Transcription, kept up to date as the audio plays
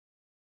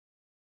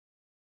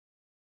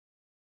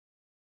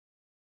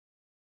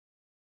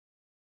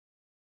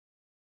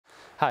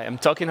Hi, I'm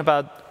talking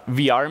about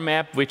VR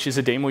map, which is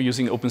a demo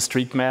using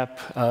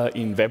OpenStreetMap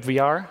in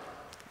WebVR.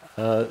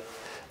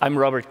 I'm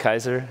Robert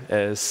Kaiser,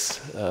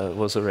 as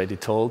was already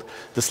told.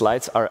 The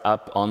slides are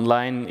up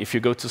online. If you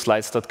go to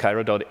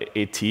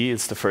slides.cairo.at,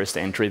 it's the first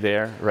entry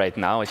there right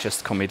now. I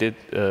just committed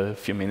a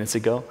few minutes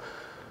ago.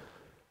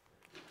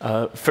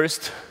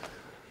 First,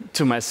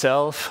 to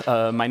myself,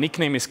 my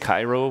nickname is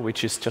Cairo,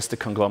 which is just a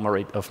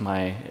conglomerate of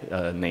my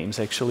names,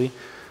 actually.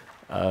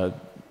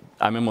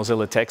 I'm a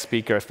Mozilla tech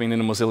speaker. I've been in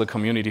the Mozilla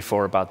community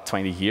for about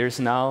 20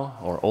 years now,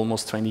 or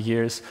almost 20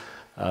 years.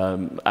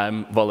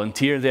 I'm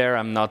volunteer there.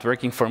 I'm not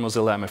working for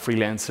Mozilla. I'm a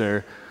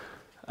freelancer.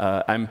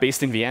 I'm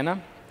based in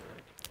Vienna.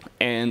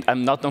 And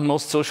I'm not on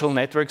most social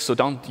networks, so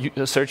don't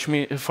search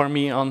for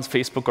me on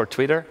Facebook or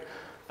Twitter.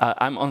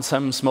 I'm on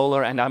some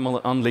smaller, and I'm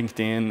on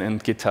LinkedIn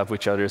and GitHub,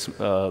 which are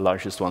the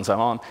largest ones I'm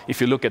on.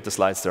 If you look at the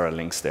slides, there are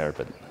links there,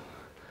 but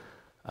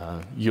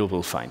you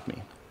will find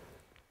me.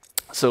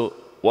 So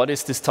what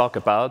is this talk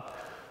about?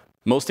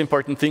 Most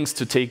important things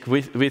to take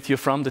with you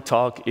from the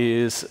talk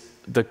is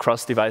the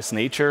cross-device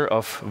nature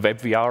of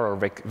WebVR or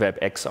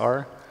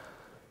WebXR,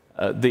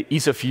 the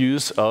ease of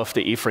use of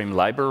the A-frame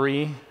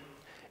library,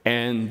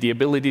 and the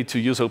ability to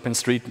use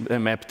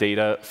OpenStreetMap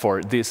data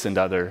for this and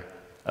other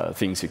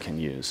things you can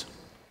use.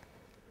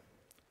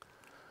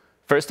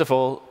 First of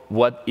all,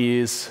 what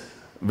is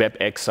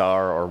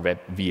WebXR or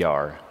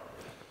WebVR?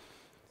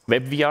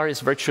 WebVR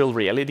is virtual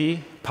reality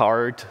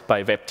powered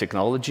by web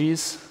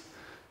technologies.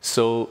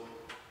 So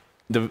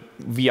the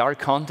VR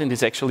content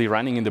is actually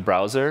running in the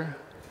browser,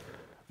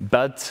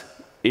 but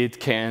it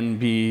can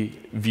be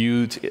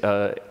viewed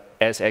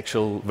as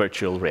actual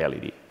virtual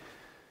reality.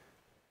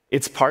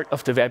 It's part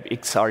of the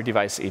WebXR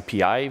device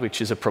API,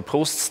 which is a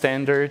proposed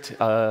standard.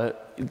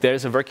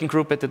 There's a working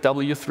group at the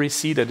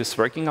W3C that is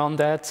working on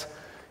that.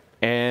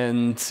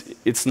 And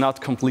it's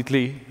not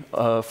completely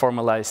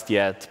formalized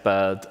yet,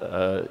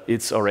 but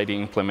it's already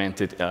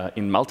implemented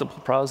in multiple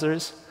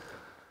browsers.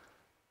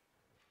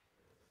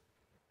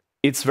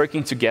 It's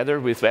working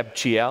together with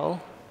WebGL,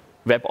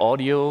 Web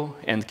Audio,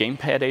 and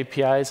Gamepad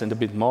APIs, and a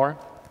bit more.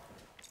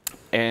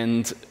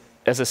 And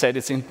as I said,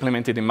 it's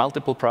implemented in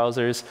multiple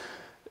browsers.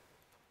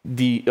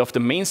 Of the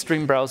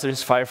mainstream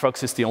browsers,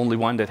 Firefox is the only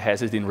one that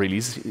has it in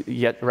release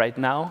yet right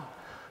now.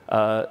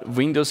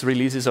 Windows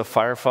releases of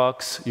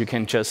Firefox, you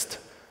can just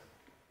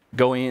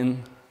go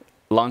in,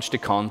 launch the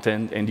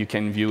content, and you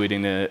can view it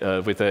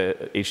with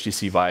a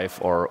HTC Vive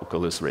or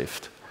Oculus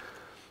Rift.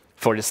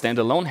 For the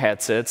standalone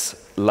headsets,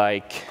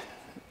 like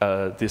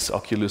this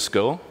Oculus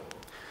Go,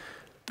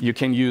 you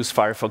can use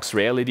Firefox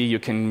Reality, you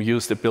can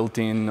use the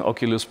built-in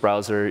Oculus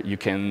browser, you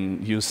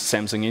can use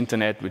Samsung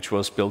Internet, which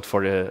was built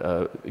for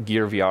the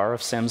Gear VR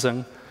of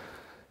Samsung,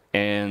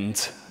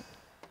 and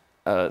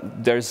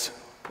there's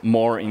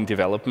more in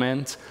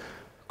development.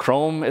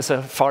 Chrome, as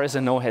far as I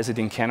know, has it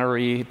in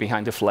Canary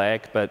behind the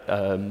flag, but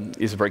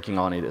is working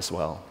on it as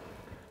well.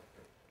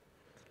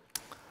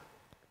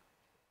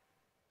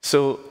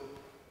 So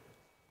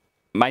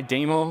my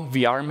demo,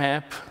 VR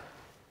map,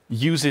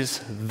 uses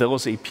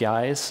those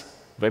APIs,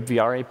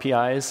 WebVR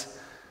APIs,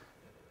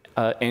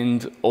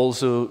 and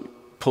also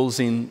pulls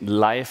in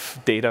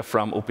live data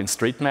from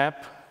OpenStreetMap,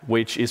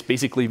 which is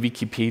basically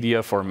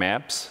Wikipedia for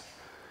maps.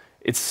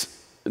 It's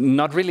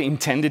not really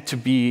intended to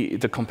be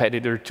the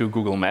competitor to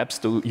Google Maps,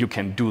 though you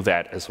can do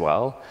that as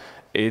well.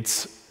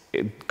 It's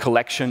a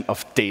collection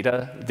of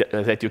data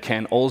that you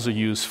can also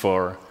use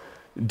for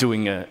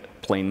doing a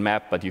plain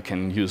map, but you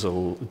can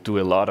do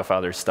a lot of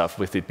other stuff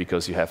with it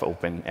because you have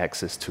open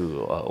access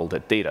to all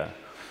that data.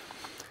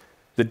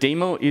 The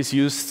demo is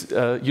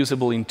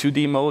usable in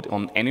 2D mode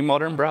on any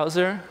modern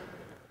browser,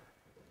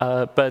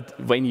 but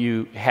when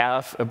you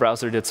have a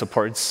browser that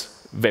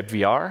supports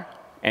WebVR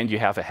and you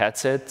have a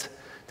headset,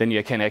 then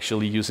you can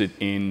actually use it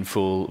in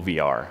full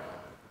VR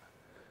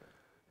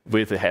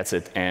with the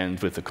headset and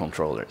with the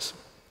controllers.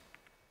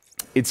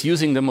 It's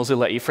using the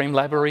Mozilla A-frame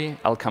library.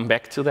 I'll come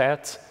back to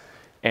that.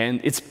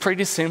 And it's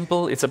pretty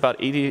simple. It's about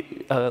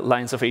 80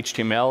 lines of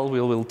HTML.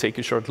 We'll take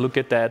a short look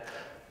at that.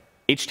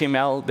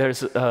 HTML,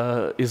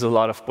 is a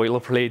lot of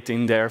boilerplate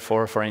in there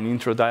for an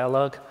intro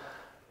dialog,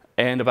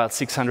 and about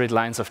 600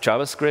 lines of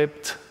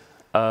JavaScript.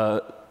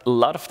 A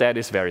lot of that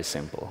is very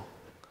simple.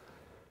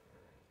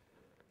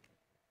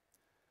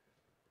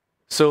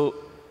 So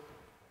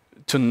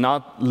to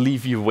not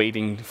leave you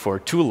waiting for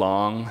too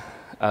long,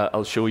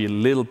 I'll show you a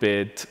little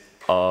bit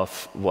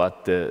of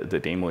what the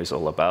demo is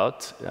all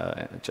about.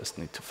 I just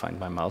need to find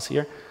my mouse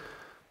here.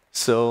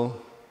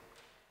 So,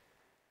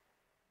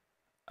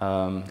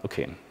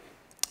 OK.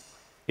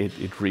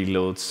 It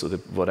reloads, so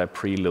that what I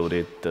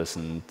preloaded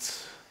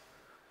doesn't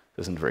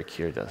work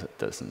here. It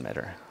doesn't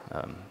matter.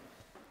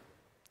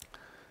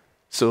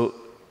 So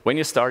when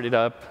you start it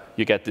up,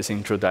 you get this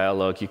intro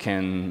dialog. You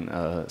can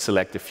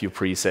select a few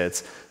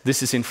presets.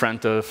 This is in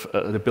front of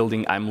the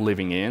building I'm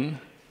living in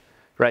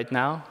right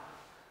now.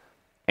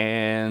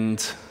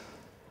 And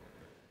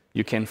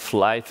you can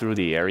fly through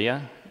the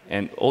area.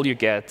 And all you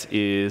get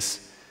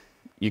is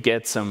you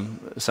get some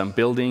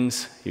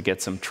buildings, you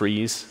get some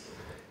trees,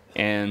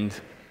 and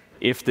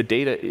if the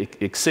data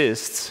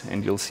exists,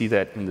 and you'll see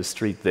that in the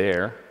street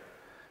there,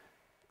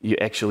 you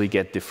actually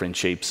get different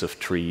shapes of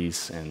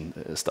trees and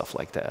stuff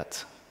like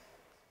that.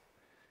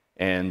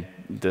 And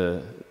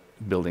the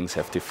buildings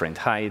have different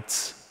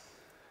heights.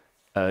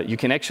 You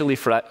can actually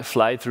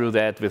fly through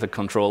that with a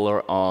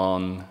controller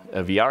on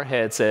a VR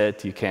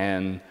headset. You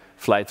can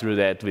fly through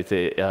that with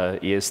the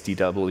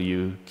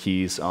ESDW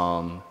keys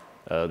on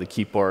the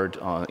keyboard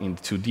in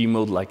 2D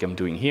mode, like I'm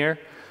doing here.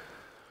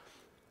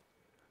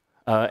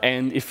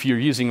 And if you're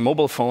using a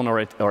mobile phone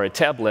or a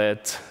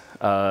tablet,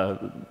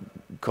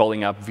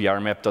 calling up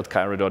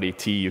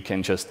vrmap.cairo.at, you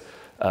can just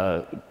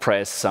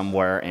press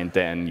somewhere, and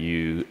then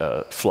you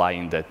fly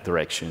in that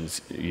direction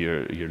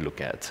you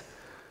look at.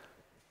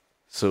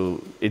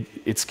 So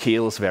it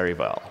scales very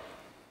well.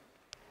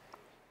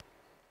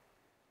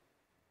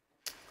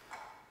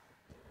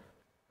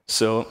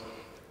 So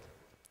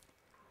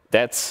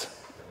that's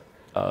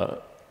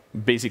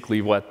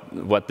basically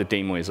what the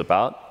demo is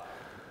about.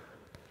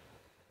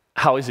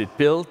 How is it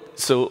built?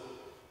 So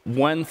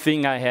one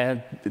thing I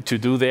had to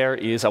do there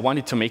is I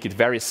wanted to make it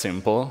very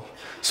simple.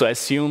 So I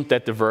assumed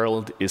that the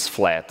world is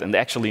flat, and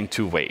actually in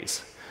two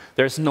ways.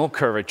 There's no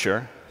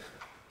curvature,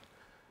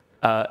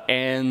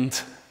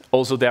 and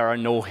also there are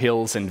no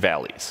hills and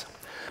valleys.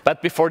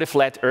 But before the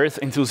flat Earth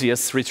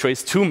enthusiasts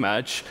retrace too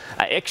much,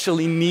 I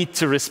actually need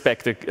to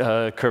respect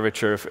the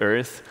curvature of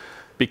Earth,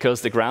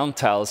 because the ground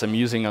tiles I'm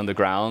using on the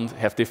ground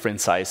have different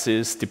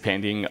sizes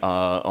depending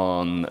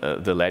on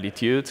the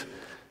latitude.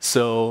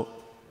 So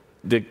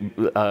the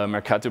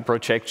Mercator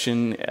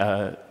projection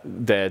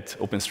that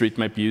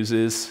OpenStreetMap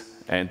uses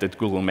and that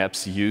Google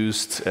Maps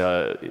used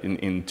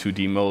in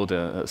 2D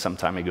mode some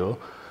time ago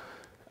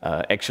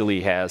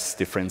actually has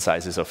different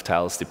sizes of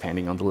tiles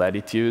depending on the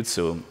latitude.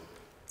 So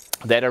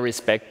that I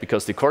respect,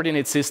 because the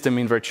coordinate system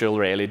in virtual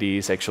reality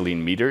is actually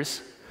in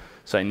meters.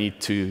 So I need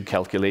to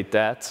calculate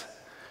that.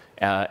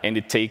 And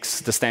it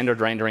takes the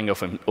standard rendering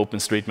of an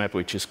OpenStreetMap,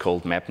 which is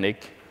called Mapnik,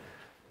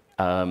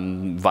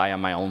 via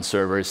my own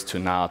servers to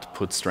not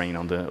put strain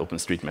on the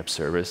OpenStreetMap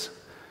servers.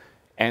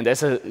 And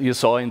as you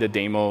saw in the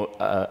demo,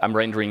 I'm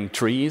rendering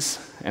trees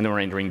and I'm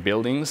rendering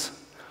buildings.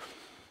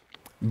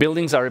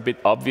 Buildings are a bit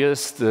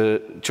obvious. The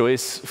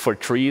choice for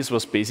trees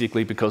was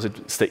basically because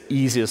it's the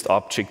easiest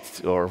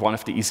object, or one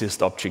of the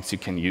easiest objects you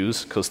can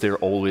use, because they're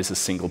always a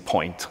single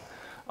point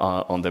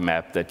on the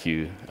map that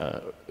you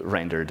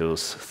render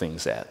those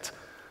things at.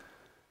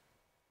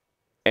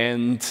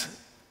 And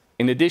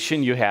in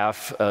addition, you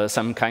have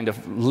some kind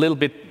of little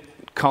bit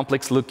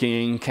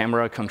complex-looking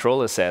camera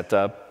controller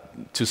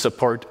setup to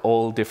support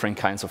all different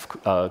kinds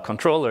of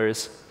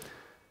controllers,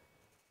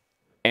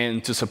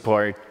 and to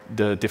support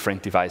the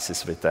different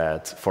devices with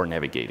that for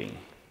navigating.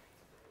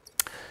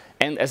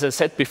 And as I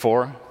said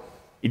before,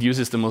 it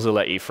uses the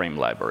Mozilla A-frame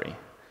library.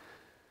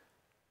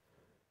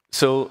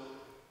 So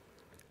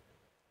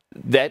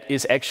that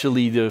is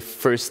actually the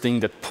first thing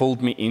that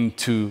pulled me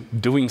into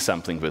doing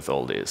something with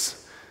all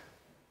this,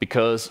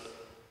 because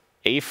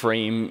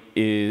A-frame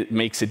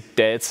makes it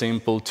dead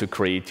simple to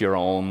create your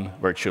own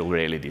virtual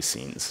reality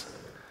scenes.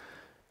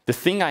 The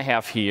thing I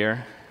have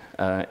here,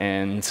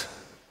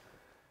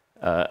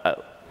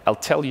 I'll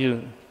tell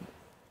you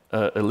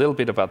a little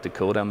bit about the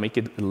code. I'll make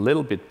it a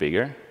little bit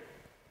bigger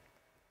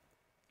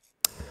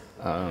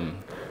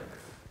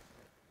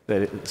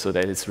so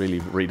that it's really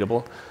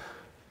readable.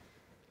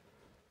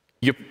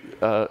 You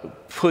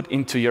put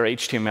into your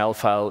HTML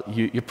file,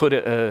 you put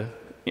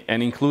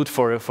an include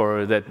for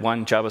that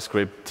one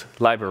JavaScript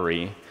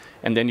library,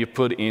 and then you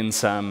put in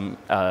some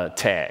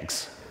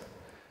tags.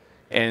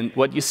 And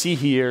what you see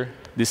here,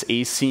 this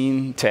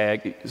A-scene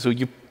tag, so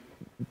you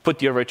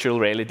put your virtual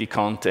reality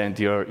content,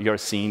 your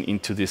scene,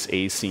 into this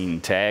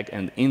A-scene tag,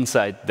 and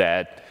inside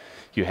that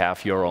you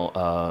have your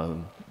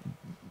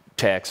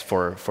tags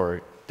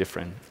for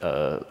different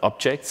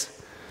objects.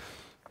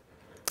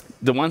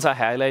 The ones I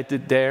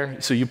highlighted there,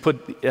 so you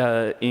put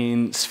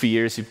in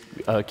spheres,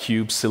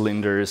 cubes,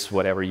 cylinders,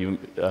 whatever you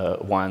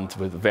want,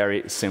 with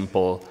very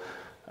simple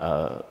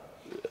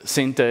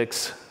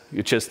syntax.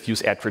 You just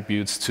use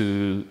attributes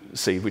to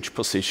say which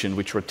position,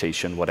 which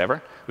rotation,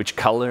 whatever, which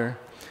color.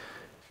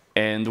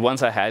 And the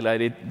ones I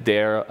highlighted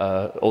there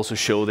also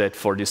show that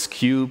for this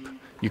cube,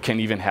 you can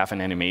even have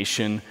an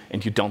animation,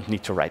 and you don't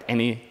need to write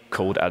any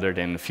code other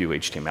than a few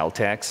HTML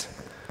tags.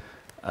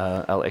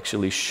 I'll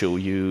actually show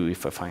you,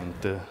 if I find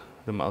the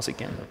mouse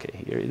again. OK,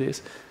 here it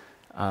is.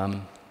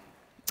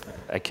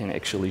 I can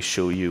actually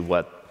show you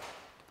what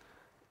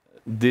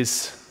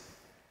this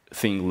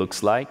thing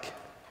looks like.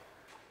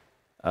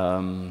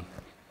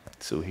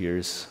 So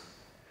here's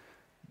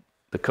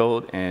the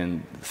code,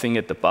 and the thing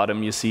at the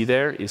bottom you see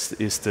there is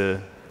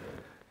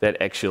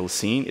that actual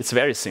scene. It's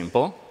very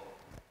simple.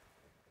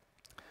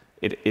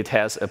 It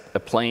has a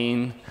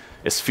plane,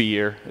 a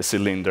sphere, a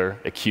cylinder,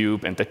 a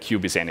cube, and that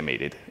cube is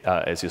animated,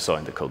 as you saw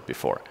in the code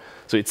before.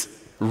 So it's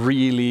a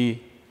really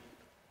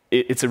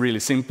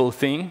simple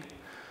thing,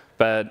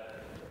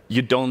 but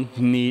you don't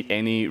need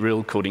any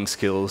real coding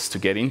skills to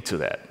get into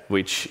that,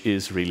 which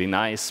is really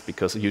nice,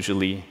 because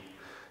usually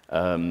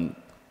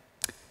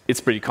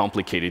it's pretty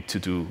complicated to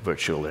do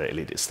virtual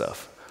reality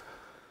stuff.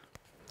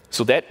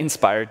 So that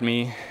inspired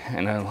me,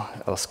 and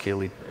I'll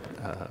scale it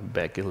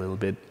back a little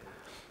bit.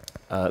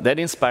 That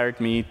inspired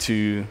me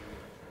to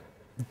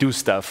do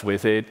stuff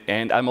with it,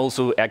 and I'm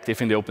also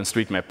active in the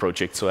OpenStreetMap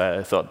project, so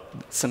I thought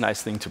it's a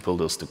nice thing to pull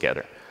those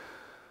together.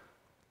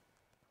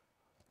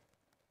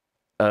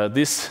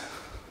 This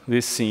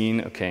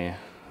scene, okay.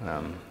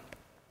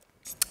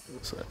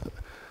 So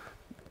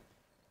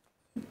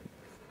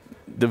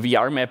the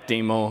VR map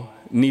demo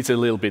needs a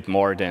little bit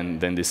more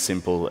than this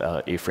simple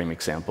A-frame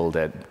example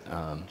that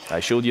I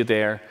showed you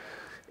there.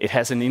 It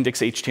has an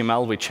index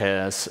HTML, which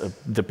has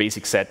the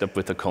basic setup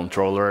with the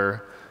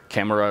controller,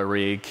 camera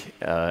rig,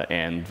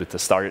 and with the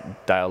start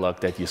dialog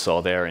that you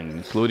saw there,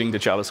 including the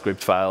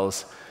JavaScript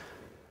files.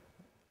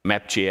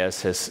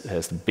 Map.js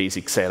has the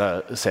basic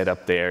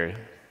setup there.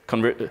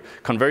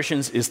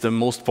 Conversions is the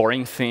most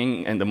boring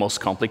thing and the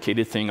most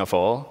complicated thing of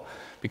all,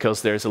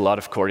 because there's a lot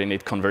of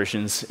coordinate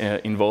conversions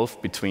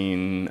involved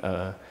between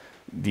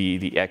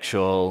the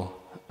actual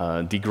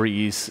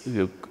degrees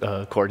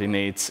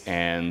coordinates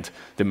and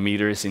the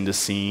meters in the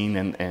scene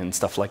and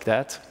stuff like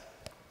that.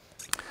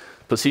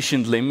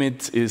 Position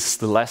limit is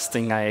the last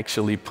thing I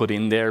actually put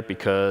in there,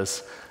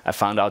 because I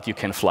found out you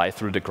can fly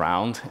through the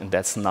ground, and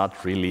that's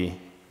not really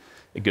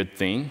a good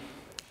thing.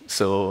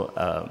 So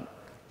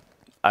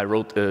I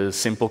wrote a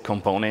simple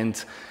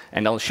component,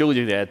 and I'll show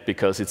you that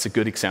because it's a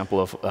good example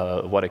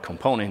of what a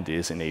component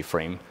is in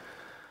A-frame.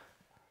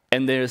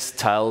 And there's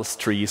tiles,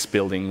 trees,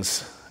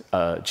 buildings,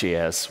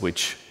 JS,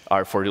 which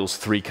are for those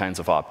three kinds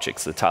of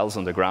objects. The tiles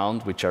on the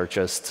ground, which are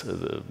just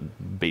the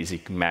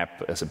basic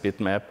map as a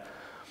bitmap,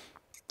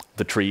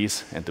 the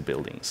trees, and the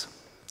buildings.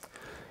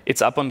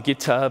 It's up on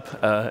GitHub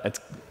at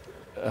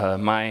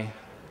my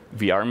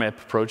VR map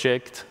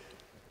project.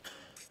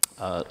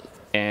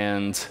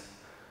 And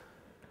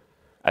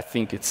I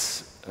think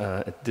it's,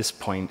 at this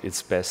point,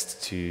 it's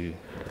best to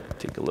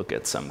take a look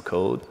at some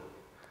code.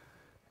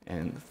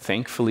 And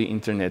thankfully,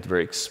 internet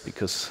works,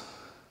 because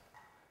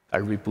I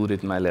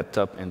rebooted my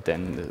laptop, and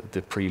then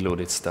the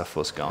preloaded stuff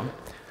was gone.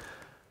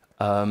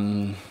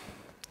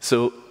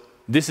 So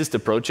this is the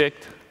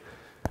project.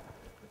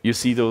 You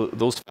see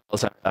those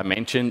files I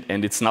mentioned,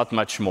 and it's not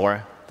much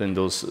more than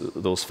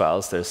those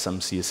files. There's some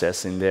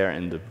CSS in there,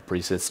 and the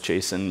presets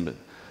JSON, but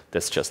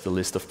that's just a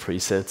list of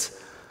presets.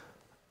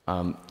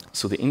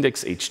 So the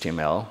index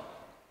HTML,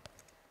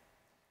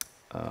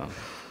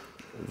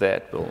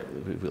 that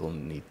we will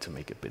need to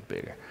make a bit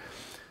bigger.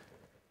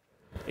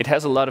 It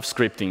has a lot of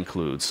script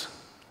includes,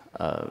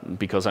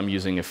 because I'm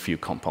using a few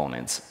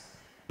components.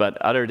 But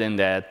other than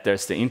that,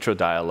 there's the intro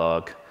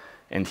dialog,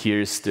 and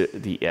here's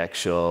the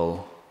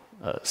actual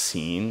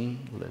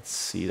scene. Let's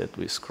see that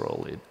we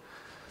scroll it.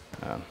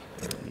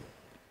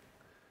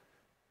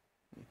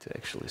 Need to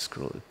actually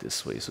scroll it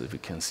this way so that we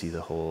can see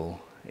the whole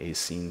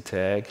A-scene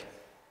tag.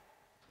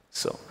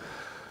 So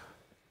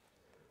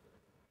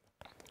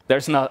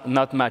there's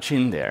not much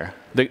in there.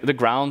 The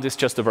ground is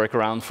just a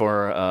workaround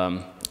for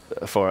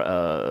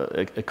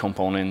a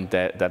component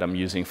that I'm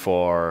using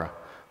for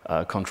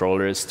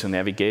controllers to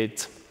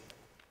navigate.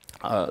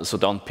 So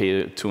don't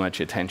pay too much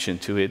attention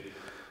to it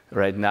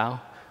right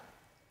now.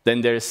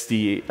 Then there's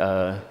the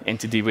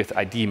entity with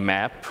ID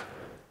map,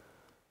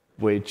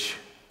 which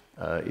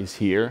is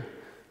here.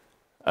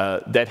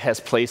 That has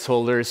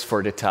placeholders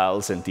for the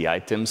tiles and the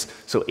items.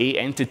 So a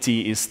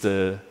entity is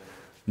the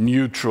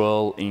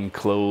neutral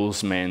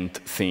enclosement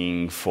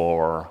thing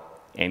for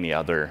any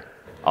other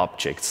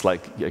objects,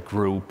 like a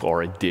group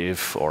or a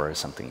div or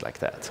something like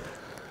that.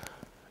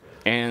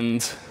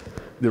 And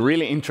the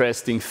really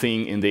interesting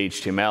thing in the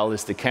HTML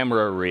is the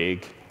camera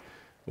rig,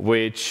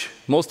 which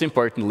most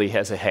importantly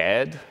has a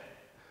head.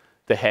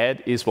 The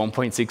head is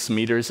 1.6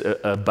 meters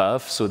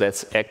above, so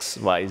that's X,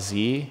 Y,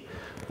 Z.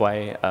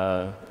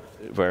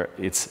 Where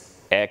it's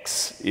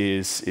X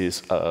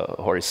is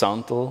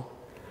horizontal,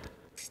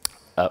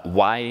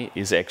 Y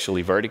is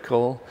actually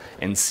vertical,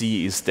 and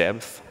Z is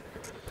depth.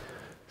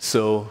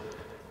 So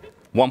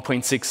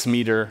 1.6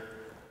 meter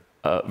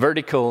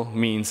vertical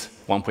means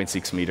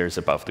 1.6 meters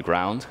above the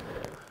ground.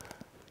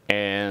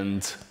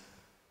 And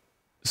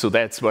so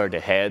that's where the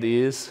head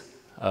is.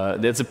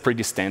 That's a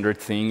pretty standard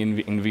thing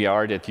in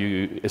VR, that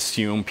you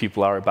assume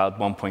people are about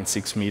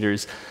 1.6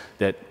 meters,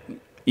 that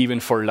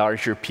even for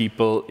larger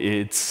people,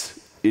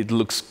 it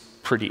looks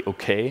pretty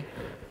okay.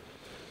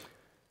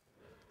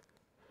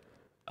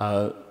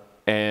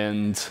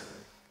 And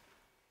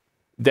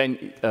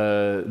then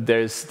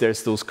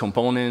there's those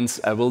components.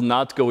 I will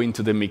not go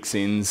into the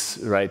mix-ins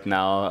right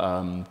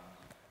now,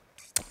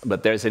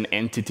 but there's an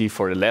entity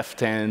for the left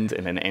hand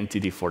and an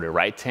entity for the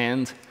right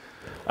hand,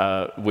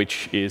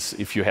 which is,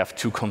 if you have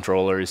two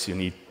controllers, you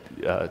need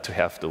to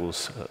have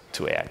those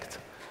to act.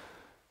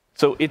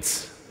 So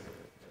it's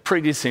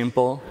pretty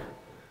simple.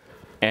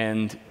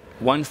 And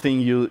one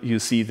thing you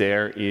see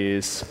there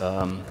is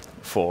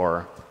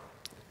for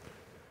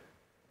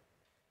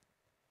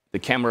the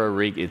camera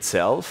rig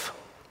itself,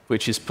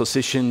 which is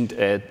positioned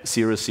at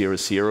 0, 0,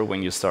 0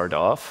 when you start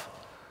off.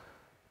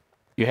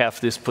 You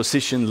have this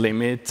position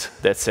limit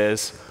that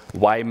says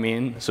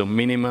y-min, so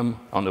minimum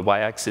on the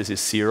y-axis is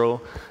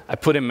 0. I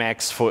put a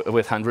max with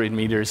 100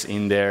 meters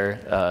in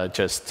there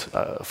just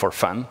for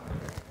fun.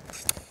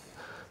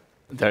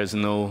 There's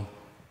no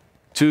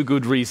too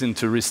good reason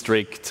to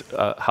restrict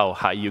how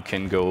high you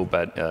can go,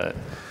 but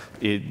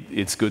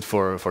it's good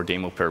for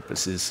demo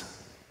purposes.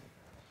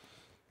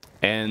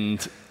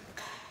 And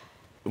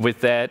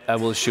with that, I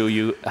will show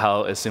you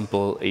how a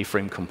simple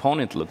A-frame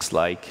component looks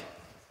like.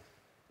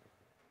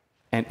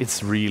 And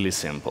it's really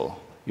simple.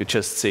 You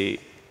just say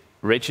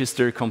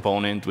register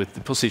component with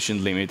the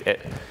position limit,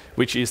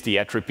 which is the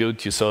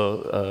attribute you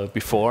saw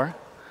before.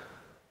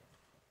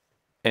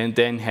 And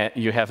then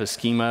you have a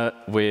schema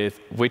with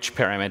which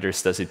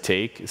parameters does it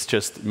take. It's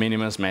just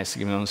minimums,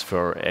 maximums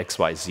for x,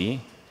 y,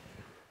 z.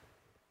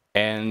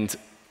 And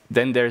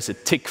then there's a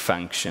tick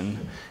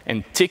function.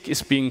 And tick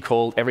is being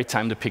called every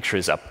time the picture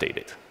is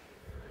updated.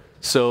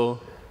 So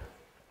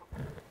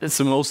it's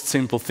the most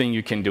simple thing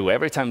you can do.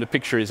 Every time the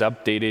picture is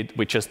updated,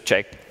 we just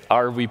check,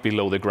 are we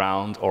below the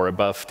ground or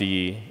above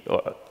the,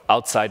 or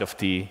outside of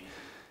the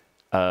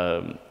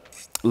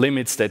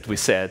limits that we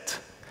set,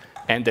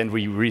 and then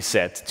we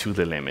reset to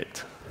the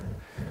limit.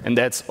 And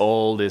that's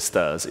all this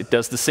does. It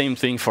does the same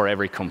thing for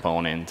every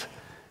component.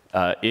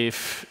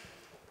 If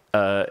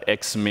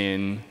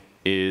x-min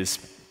is,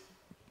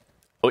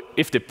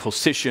 if the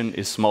position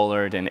is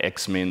smaller than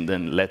x-min,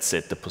 then let's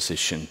set the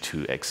position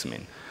to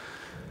x-min.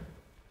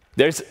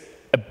 There's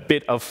a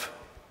bit of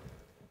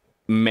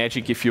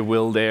magic, if you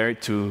will, there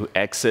to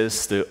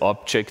access the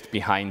object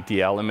behind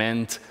the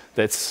element.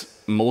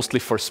 That's mostly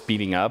for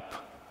speeding up.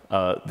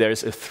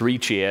 There's a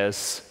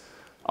 3JS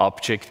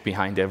object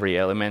behind every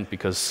element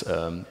because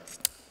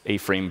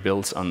A-frame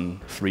builds on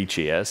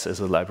 3JS as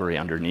a library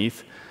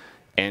underneath.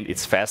 And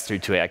it's faster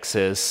to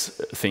access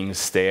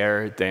things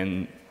there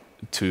than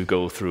to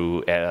go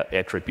through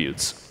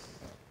attributes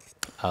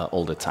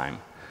all the time.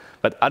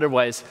 But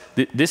otherwise,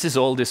 this is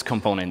all this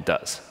component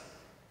does.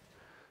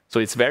 So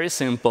it's very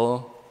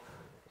simple,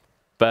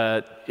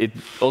 but it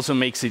also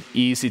makes it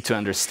easy to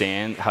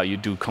understand how you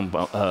do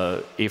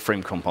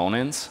A-frame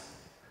components.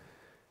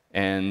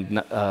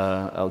 And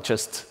I'll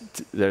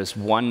just, there's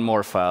one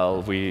more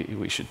file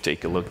we should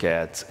take a look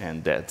at,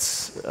 and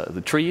that's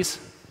the trees.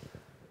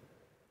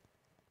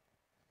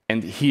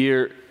 And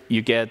here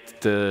you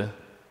get the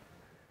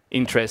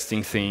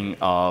interesting thing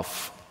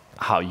of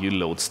how you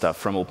load stuff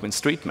from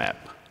OpenStreetMap.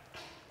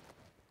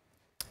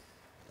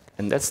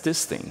 And that's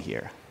this thing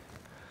here.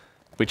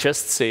 We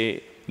just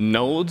say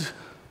node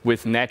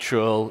with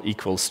natural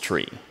equals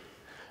tree.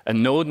 A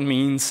node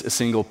means a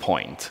single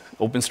point.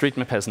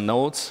 OpenStreetMap has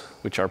nodes,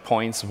 which are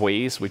points,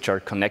 ways, which are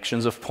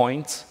connections of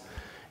points.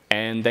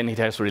 And then it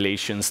has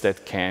relations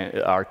that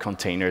are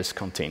containers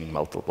containing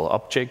multiple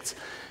objects.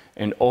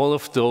 And all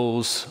of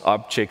those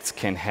objects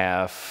can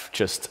have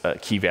just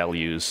key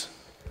values,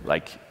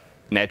 like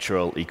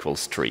natural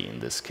equals tree in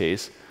this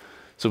case.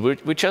 So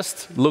we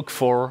just look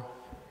for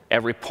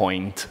every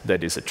point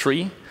that is a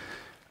tree,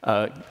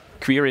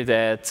 query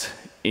that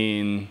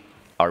in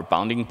our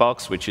bounding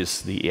box, which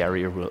is the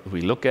area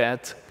we look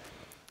at,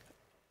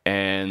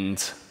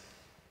 and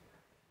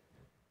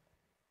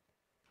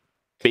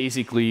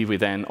basically we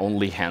then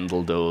only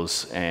handle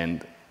those.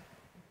 And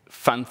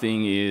fun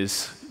thing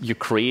is you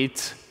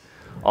create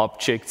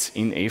objects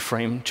in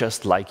A-frame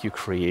just like you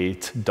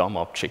create DOM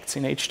objects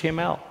in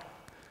HTML.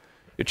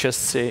 You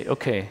just say,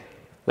 OK,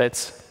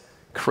 let's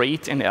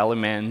create an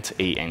element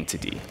A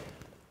entity,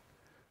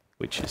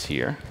 which is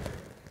here.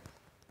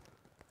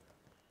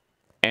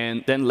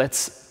 And then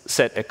let's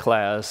set a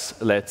class.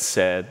 Let's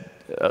set,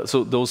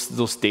 so those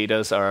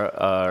datas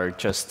are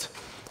just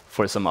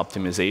for some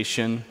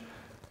optimization.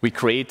 We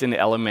create an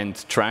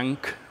element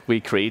trunk.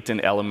 We create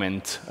an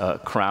element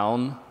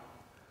crown.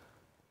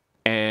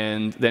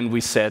 And then we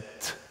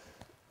set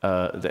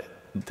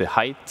the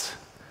height,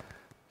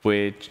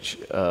 which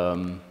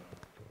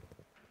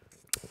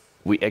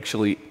we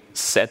actually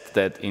set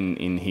that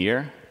in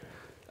here.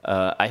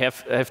 I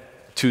have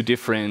two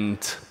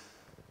different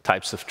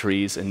types of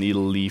trees, a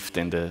needle-leafed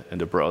and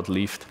a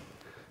broad-leafed.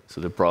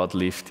 So the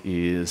broad-leafed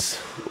is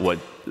what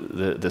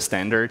the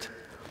standard.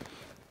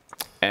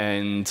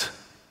 And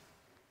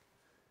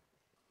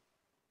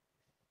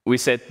we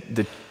set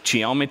the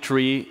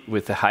geometry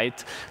with the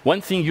height.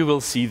 One thing you will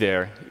see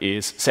there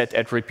is set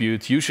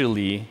attribute,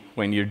 usually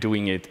when you're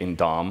doing it in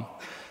DOM,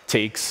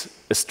 takes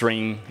a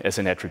string as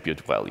an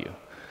attribute value.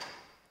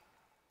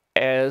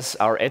 As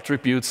our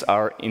attributes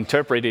are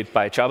interpreted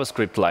by a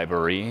JavaScript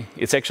library,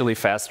 it's actually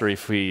faster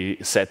if we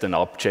set an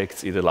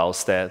object. It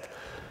allows that.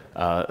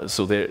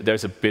 So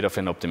there's a bit of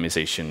an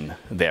optimization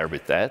there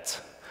with that.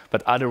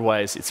 But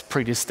otherwise, it's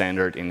pretty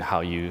standard in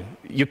how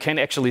you can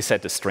actually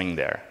set a string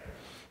there.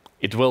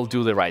 It will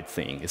do the right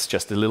thing. It's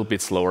just a little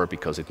bit slower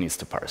because it needs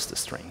to parse the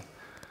string.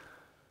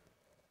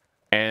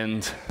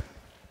 And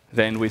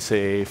then we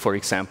say, for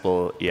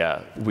example,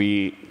 yeah,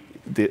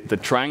 the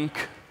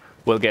trunk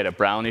will get a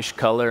brownish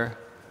color.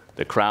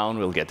 The crown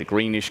will get a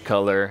greenish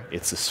color.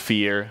 It's a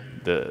sphere.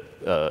 The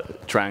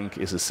trunk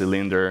is a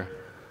cylinder.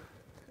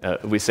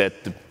 We set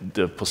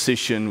the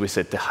position, we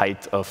set the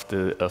height of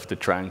the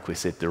trunk, we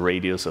set the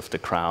radius of the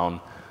crown.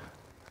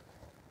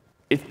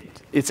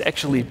 It's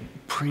actually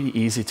pretty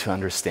easy to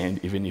understand,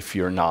 even if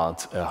you're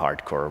not a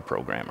hardcore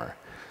programmer.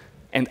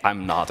 And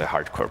I'm not a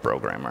hardcore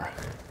programmer,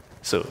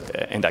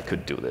 and I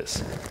could do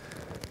this.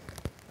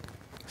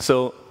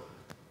 So,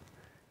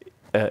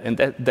 and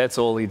that's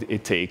all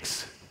it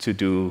takes to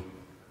do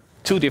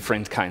 2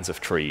 different kinds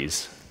of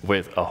trees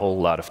with a whole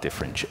lot of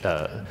different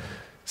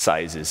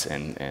sizes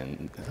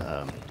and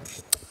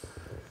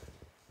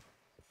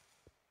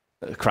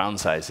crown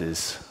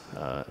sizes,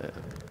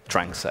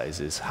 trunk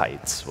sizes,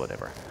 heights,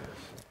 whatever.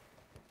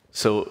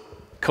 So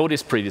code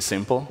is pretty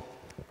simple,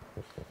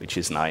 which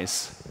is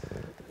nice,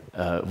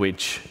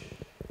 which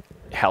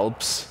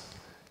helps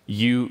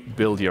you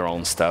build your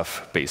own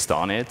stuff based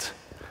on it.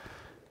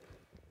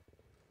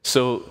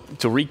 So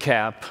to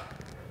recap,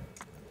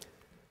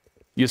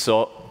 you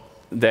saw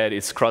that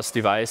it's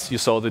cross-device. You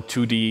saw the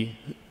 2D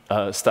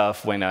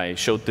stuff when I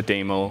showed the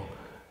demo.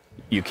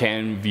 You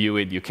can view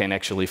it. You can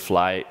actually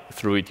fly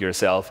through it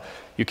yourself.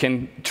 You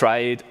can try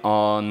it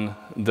on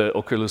the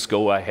Oculus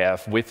Go I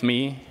have with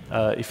me,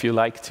 if you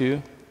like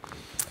to.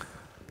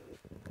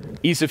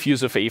 Ease of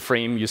use of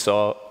A-frame, you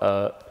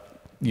saw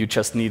you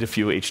just need a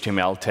few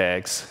HTML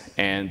tags,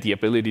 and the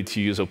ability to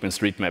use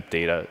OpenStreetMap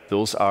data.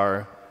 Those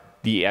are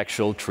the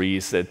actual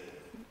trees that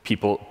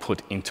people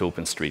put into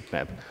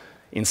OpenStreetMap.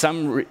 In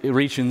some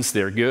regions,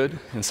 they're good.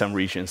 In some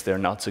regions, they're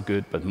not so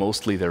good, but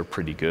mostly they're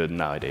pretty good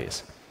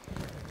nowadays.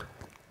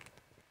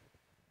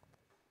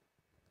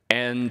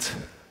 And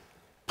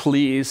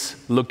please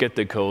look at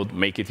the code,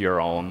 make it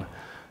your own.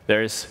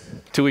 There's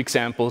 2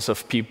 examples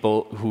of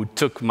people who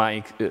took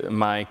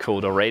my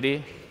code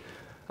already.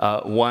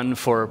 One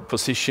for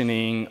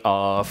positioning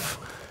of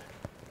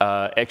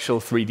actual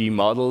 3D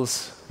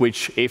models,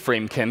 which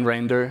A-frame can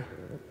render.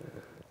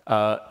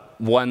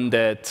 One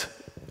that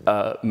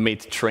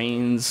made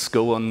trains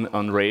go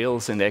on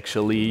rails, and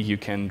actually you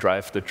can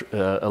drive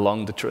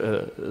along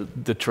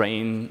the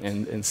train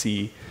and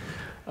see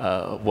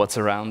what's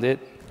around it.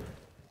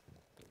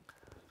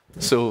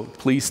 So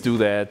please do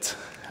that.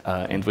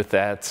 And with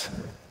that,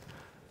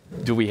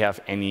 do we have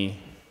any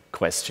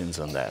questions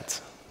on that?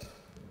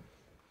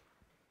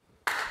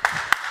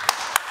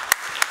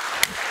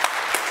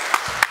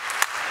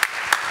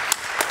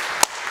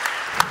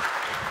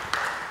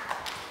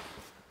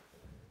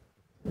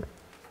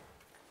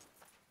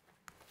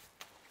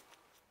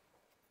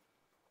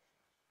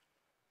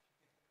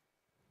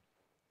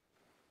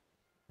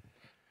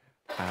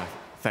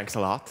 Thanks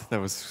a lot.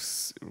 That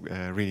was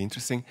really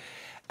interesting.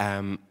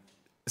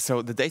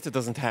 So the data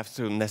doesn't have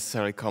to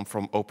necessarily come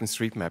from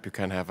OpenStreetMap. You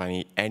can have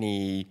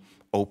any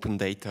open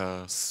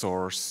data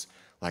source,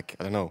 like,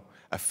 I don't know,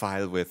 a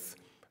file with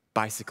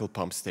bicycle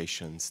pump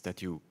stations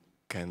that you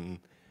can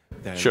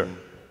then... Sure.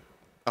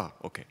 Oh,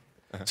 OK.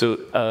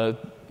 So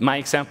my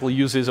example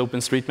uses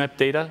OpenStreetMap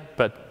data,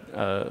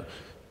 but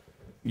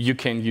you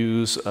can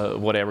use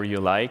whatever you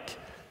like.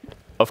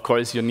 Of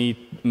course, you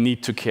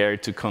need to care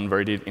to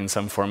convert it in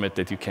some format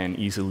that you can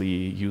easily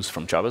use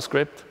from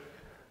JavaScript.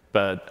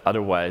 But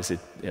otherwise,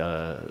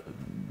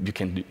 you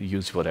can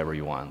use whatever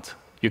you want.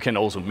 You can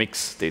also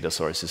mix data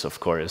sources, of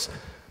course,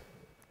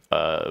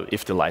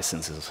 if the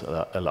licenses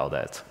allow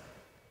that.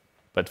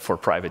 But for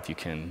private, you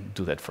can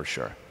do that for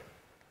sure.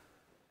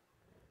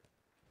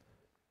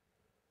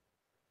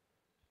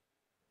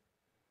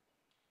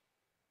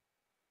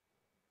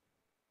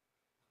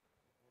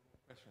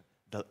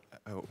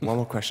 One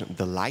more question.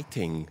 The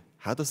lighting,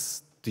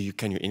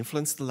 can you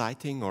influence the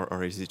lighting,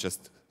 or is it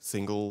just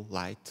single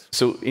light?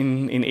 So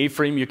in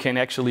A-frame, you can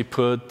actually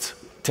put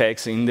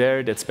tags in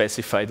there that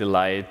specify the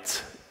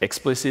light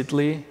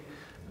explicitly.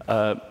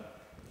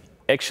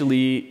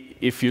 Actually,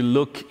 if you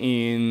look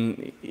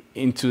into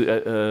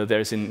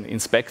there's an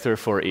inspector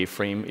for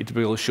A-frame, it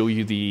will show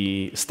you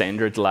the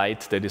standard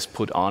light that is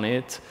put on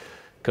it.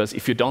 Because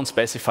if you don't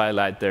specify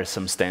light, there's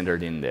some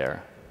standard in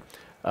there.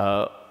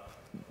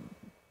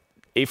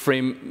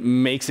 A-frame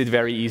makes it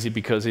very easy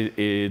because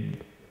it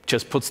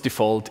just puts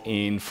default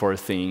in for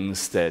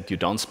things that you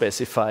don't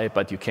specify,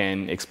 but you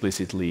can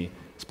explicitly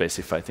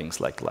specify things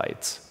like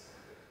lights.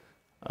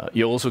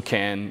 You also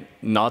can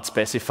not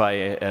specify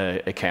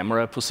a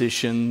camera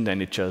position, then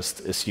it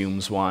just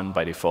assumes one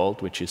by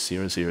default, which is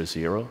 0, 0,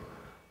 0,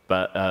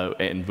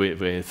 and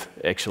with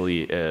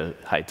actually a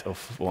height of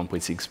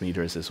 1.6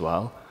 meters as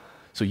well.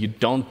 So you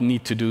don't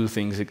need to do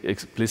things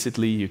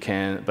explicitly,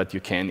 but you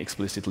can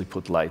explicitly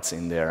put lights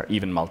in there,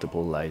 even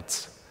multiple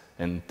lights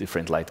and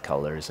different light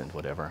colors and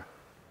whatever.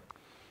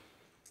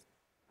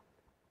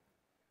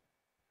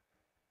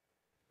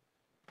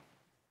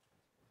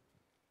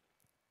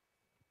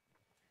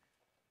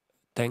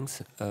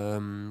 Thanks.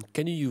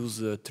 Can you use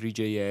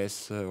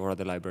 3JS or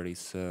other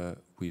libraries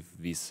with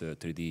this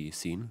 3D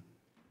scene?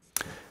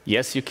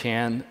 Yes, you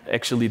can.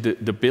 Actually,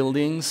 the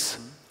buildings,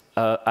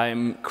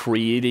 I'm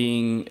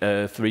creating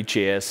a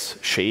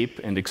 3JS shape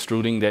and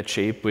extruding that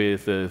shape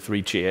with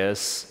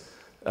 3JS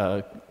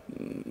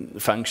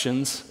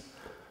functions.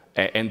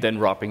 and then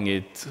wrapping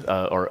it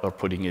or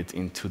putting it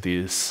into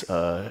this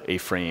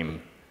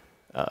A-frame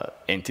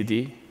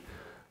entity.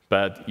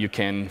 But you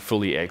can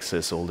fully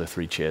access all the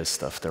Three.js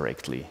stuff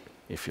directly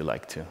if you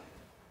like to.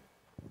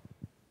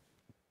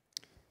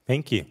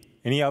 Thank you.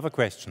 Any other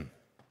question?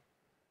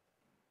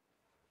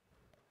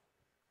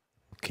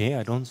 Okay,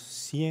 I don't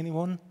see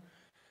anyone.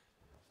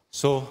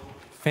 So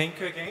thank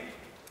you again.